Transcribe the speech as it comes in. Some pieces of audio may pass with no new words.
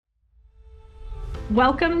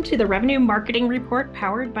Welcome to the Revenue Marketing Report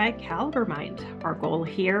powered by CaliberMind. Our goal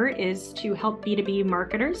here is to help B2B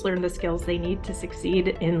marketers learn the skills they need to succeed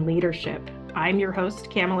in leadership. I'm your host,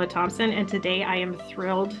 Kamala Thompson, and today I am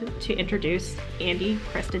thrilled to introduce Andy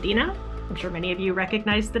Crestodina. I'm sure many of you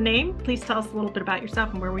recognize the name. Please tell us a little bit about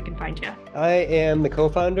yourself and where we can find you. I am the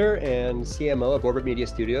co-founder and CMO of Orbit Media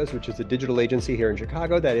Studios, which is a digital agency here in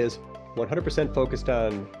Chicago that is 100% focused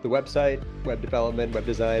on the website, web development, web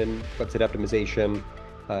design, website optimization,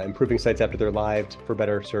 improving sites after they're live for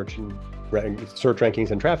better search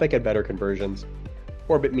rankings and traffic and better conversions.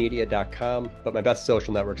 Orbitmedia.com, but my best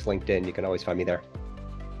social network's LinkedIn. You can always find me there.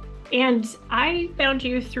 And I found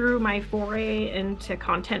you through my foray into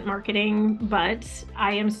content marketing, but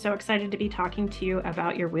I am so excited to be talking to you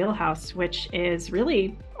about your wheelhouse, which is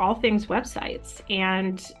really all things websites.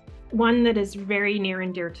 And one that is very near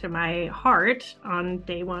and dear to my heart on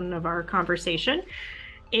day one of our conversation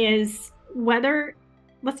is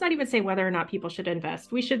let's not even say whether or not people should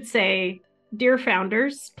invest. We should say, dear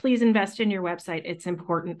founders, please invest in your website. It's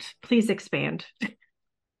important. Please expand.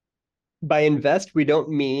 By invest, we don't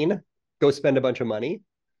mean go spend a bunch of money.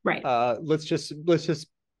 Right. Let's just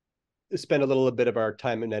spend a little bit of our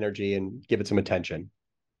time and energy and give it some attention.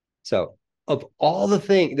 So of all the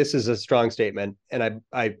things, this is a strong statement, and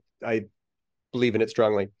I believe in it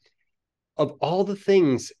strongly. Of all the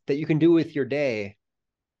things that you can do with your day,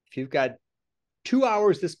 if you've got 2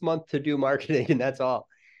 hours this month to do marketing and that's all,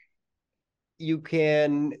 you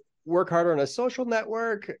can work harder on a social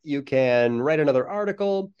network, you can write another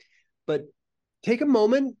article, but take a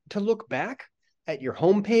moment to look back at your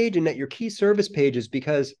homepage and at your key service pages,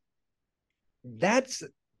 because that's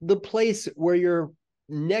the place where your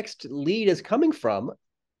next lead is coming from.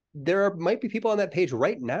 Might be people on that page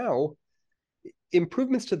right now.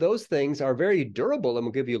 Improvements to those things are very durable and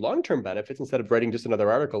will give you long-term benefits instead of writing just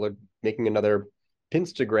another article or making another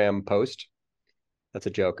Pinstagram post. That's a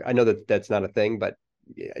joke. I know that that's not a thing, but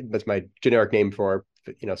that's my generic name for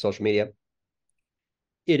social media.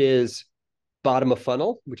 It is bottom of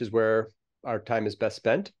funnel, which is where our time is best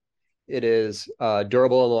spent. It is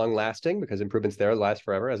durable and long-lasting because improvements there last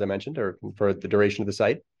forever, as I mentioned, or for the duration of the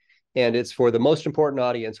site. And it's for the most important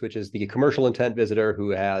audience, which is the commercial intent visitor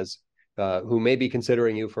who may be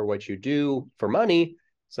considering you for what you do for money.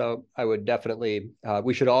 So I would definitely,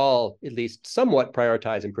 we should all at least somewhat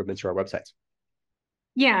prioritize improvements to our websites.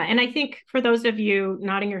 Yeah. And I think for those of you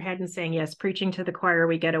nodding your head and saying, yes, preaching to the choir,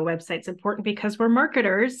 we get a website's important because we're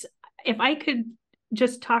marketers. If I could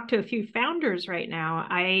just talk to a few founders right now,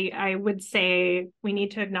 I would say we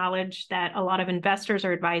need to acknowledge that a lot of investors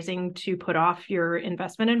are advising to put off your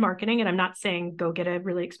investment in marketing. And I'm not saying go get a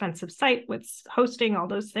really expensive site with hosting, all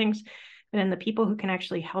those things, but then the people who can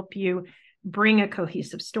actually help you bring a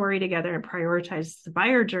cohesive story together and prioritize the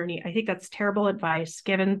buyer journey. I think that's terrible advice,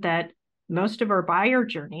 given that most of our buyer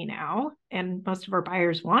journey now and most of our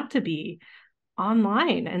buyers want to be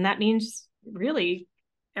online. And that means really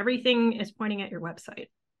everything is pointing at your website.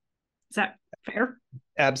 Is that fair?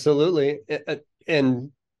 Absolutely.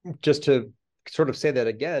 And just to sort of say that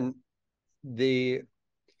again, they're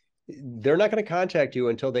not going to contact you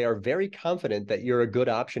until they are very confident that you're a good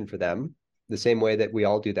option for them, the same way that we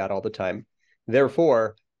all do that all the time.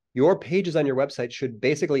 Therefore, your pages on your website should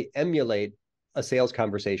basically emulate a sales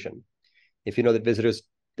conversation. If you know that visitors,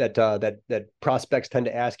 that prospects tend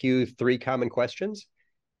to ask you 3 common questions,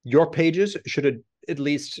 your pages should at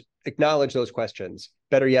least acknowledge those questions.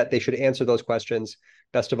 Better yet, they should answer those questions.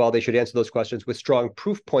 Best of all, they should answer those questions with strong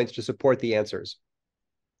proof points to support the answers.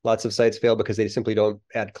 Lots of sites fail because they simply don't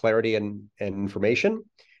add clarity and information.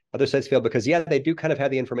 Other sites fail because, yeah, they do kind of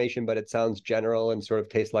have the information, but it sounds general and sort of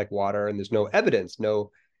tastes like water, and there's no evidence,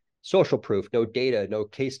 no social proof, no data, no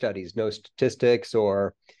case studies, no statistics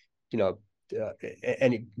or,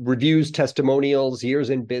 any reviews, testimonials, years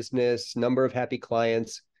in business, number of happy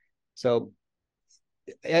clients. So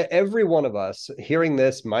every one of us hearing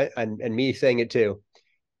this, and me saying it too,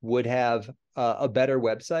 would have a better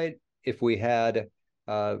website if we had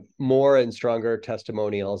more and stronger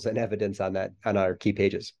testimonials and evidence on our key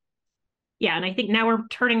pages. Yeah. And I think now we're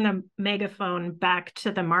turning the megaphone back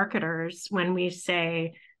to the marketers when we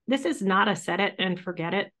say, this is not a set it and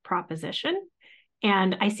forget it proposition.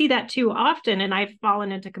 And I see that too often, and I've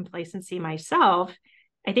fallen into complacency myself.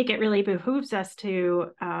 I think it really behooves us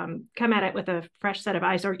to come at it with a fresh set of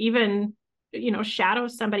eyes, or even, shadow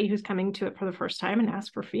somebody who's coming to it for the first time and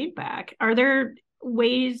ask for feedback. Are there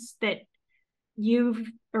ways that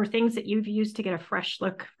things that you've used to get a fresh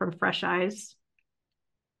look from fresh eyes?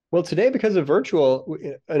 Well, today, because of virtual,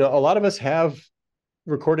 a lot of us have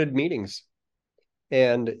recorded meetings.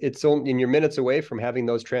 and it's only, and you're minutes away from having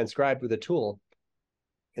those transcribed with a tool.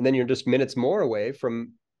 And then you're just minutes more away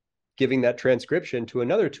from giving that transcription to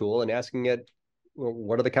another tool and asking it, well,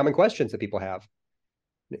 what are the common questions that people have?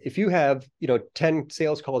 If you have, 10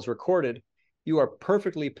 sales calls recorded, you are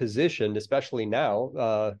perfectly positioned, especially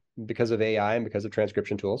now, because of AI and because of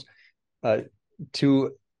transcription tools,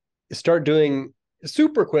 to start doing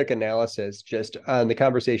super quick analysis just on the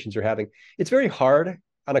conversations you're having. It's very hard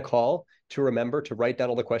on a call to remember to write down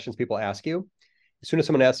all the questions people ask you. As soon as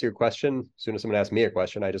someone asks you a question, as soon as someone asks me a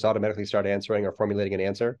question, I just automatically start answering or formulating an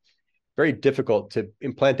answer. Very difficult to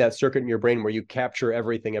implant that circuit in your brain where you capture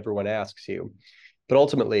everything everyone asks you. But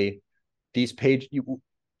ultimately,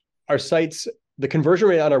 our sites, the conversion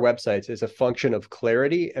rate on our websites is a function of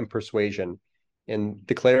clarity and persuasion. And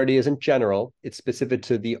the clarity isn't general, it's specific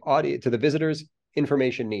to the audience, to the visitors'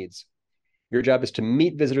 information needs. Your job is to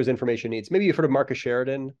meet visitors' information needs. Maybe you've heard of Marcus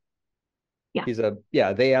Sheridan.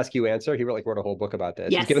 Yeah. They ask you answer. He wrote a whole book about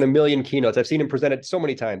this. Yes. He's given a million keynotes. I've seen him present it so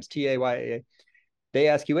many times. TAYA. They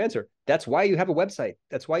ask you answer. That's why you have a website.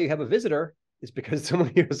 That's why you have a visitor, is because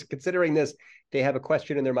someone who's considering this, they have a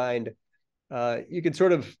question in their mind. You can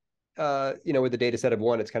sort of, with the data set of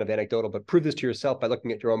one, it's kind of anecdotal, but prove this to yourself by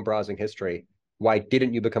looking at your own browsing history. Why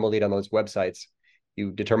didn't you become a lead on those websites?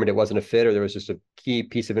 You determined it wasn't a fit, or there was just a key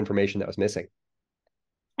piece of information that was missing.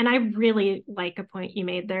 And I really like a point you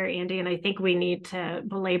made there, Andy, and I think we need to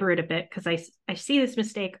belabor it a bit because I see this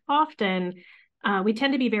mistake often. We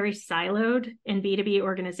tend to be very siloed in B2B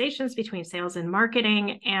organizations between sales and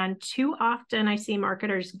marketing. And too often I see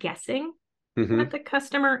marketers guessing what the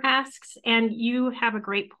customer asks. And you have a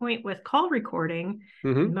great point with call recording.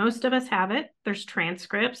 Most of us have it. There's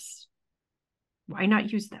transcripts. Why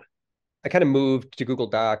not use them? I kind of moved to Google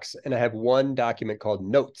Docs, and I have one document called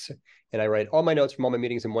Notes, and I write all my notes from all my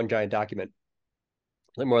meetings in one giant document.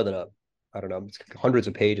 Like more than it's hundreds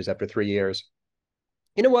of pages after 3 years.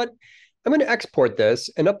 You know what? I'm going to export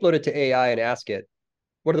this and upload it to AI and ask it,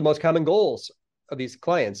 what are the most common goals of these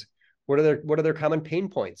clients? What are their common pain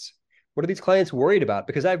points? What are these clients worried about?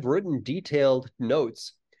 Because I've written detailed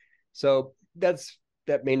notes. So that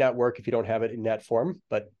may not work if you don't have it in that form,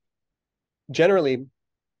 but generally,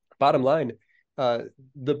 bottom line,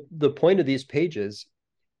 the point of these pages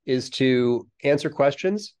is to answer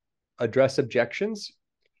questions, address objections,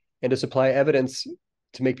 and to supply evidence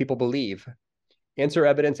to make people believe. Answer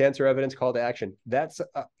evidence, call to action. That's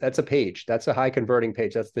a page. That's a high converting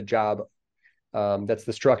page. That's the job. That's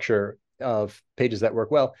the structure of pages that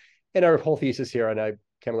work well. And our whole thesis here, and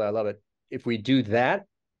Kamala, I love it. If we do that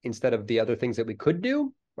instead of the other things that we could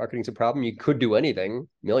do, marketing's a problem. You could do anything.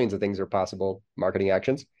 Millions of things are possible marketing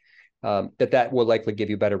actions. That will likely give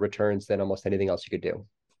you better returns than almost anything else you could do.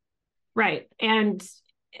 Right. And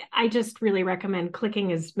I just really recommend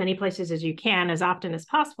clicking as many places as you can as often as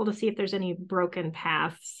possible to see if there's any broken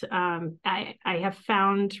paths. I have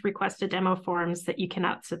found request a demo forms that you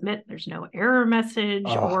cannot submit. There's no error message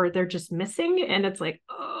or they're just missing. And it's like,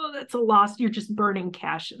 oh, that's a loss. You're just burning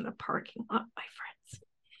cash in the parking lot, my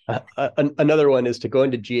friends. Another one is to go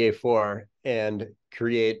into GA4 and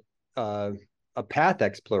create a path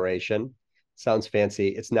exploration. Sounds fancy.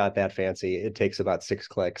 It's not that fancy. It takes about 6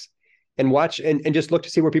 clicks. And watch and just look to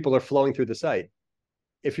see where people are flowing through the site.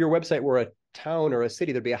 If your website were a town or a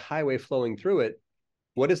city, there'd be a highway flowing through it.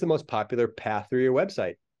 What is the most popular path through your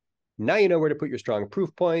website? Now you know where to put your strong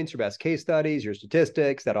proof points, your best case studies, your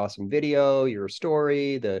statistics, that awesome video, your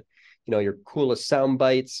story, your coolest sound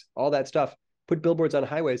bites, all that stuff. Put billboards on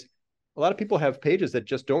highways. A lot of people have pages that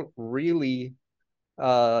just don't really,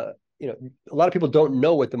 a lot of people don't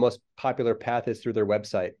know what the most popular path is through their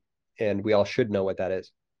website. And we all should know what that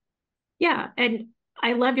is. Yeah. And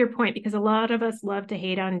I love your point because a lot of us love to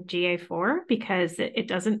hate on GA4 because it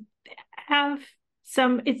doesn't have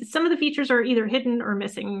some of the features are either hidden or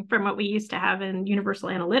missing from what we used to have in Universal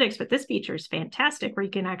Analytics, but this feature is fantastic where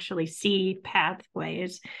you can actually see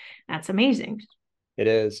pathways. That's amazing. It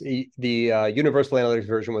is. The Universal Analytics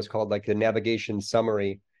version was called like the navigation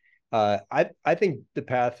summary. I think the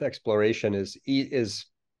path exploration is it's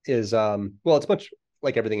much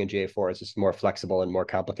like everything in GA4, it's just more flexible and more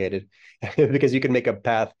complicated because you can make a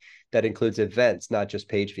path that includes events, not just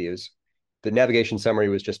page views. The navigation summary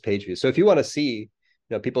was just page views. So if you want to see,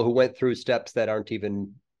 people who went through steps that aren't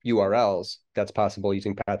even URLs, that's possible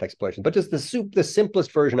using path exploration. But just the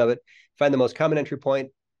simplest version of it, find the most common entry point,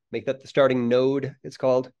 make that the starting node, it's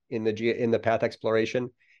called, in the path exploration,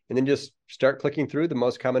 and then just start clicking through the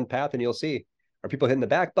most common path, and you'll see, are people hitting the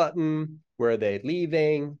back button? Where are they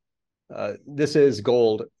leaving? This is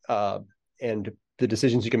gold, and the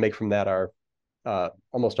decisions you can make from that are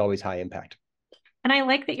almost always high impact. And I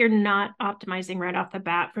like that you're not optimizing right off the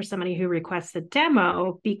bat for somebody who requests a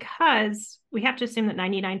demo, because we have to assume that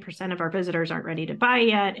 99% of our visitors aren't ready to buy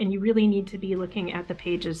yet. And you really need to be looking at the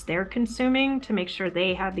pages they're consuming to make sure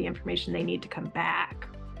they have the information they need to come back.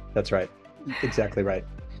 That's right. Exactly right.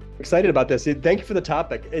 Excited about this. Thank you for the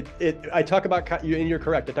topic. I talk about, and you're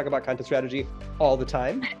correct, I talk about content strategy all the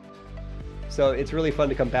time. So it's really fun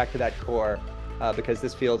to come back to that core because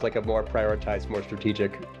this feels like a more prioritized, more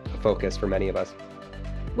strategic focus for many of us.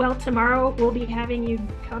 Well, tomorrow we'll be having you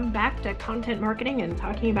come back to content marketing and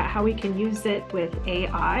talking about how we can use it with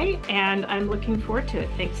AI. And I'm looking forward to it.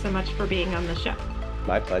 Thanks so much for being on the show.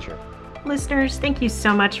 My pleasure. Listeners, thank you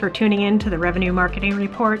so much for tuning in to the Revenue Marketing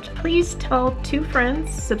Report. Please tell 2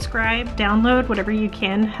 friends, subscribe, download, whatever you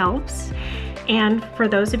can helps. And for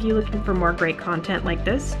those of you looking for more great content like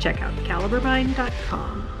this, check out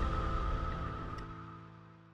calibermind.com.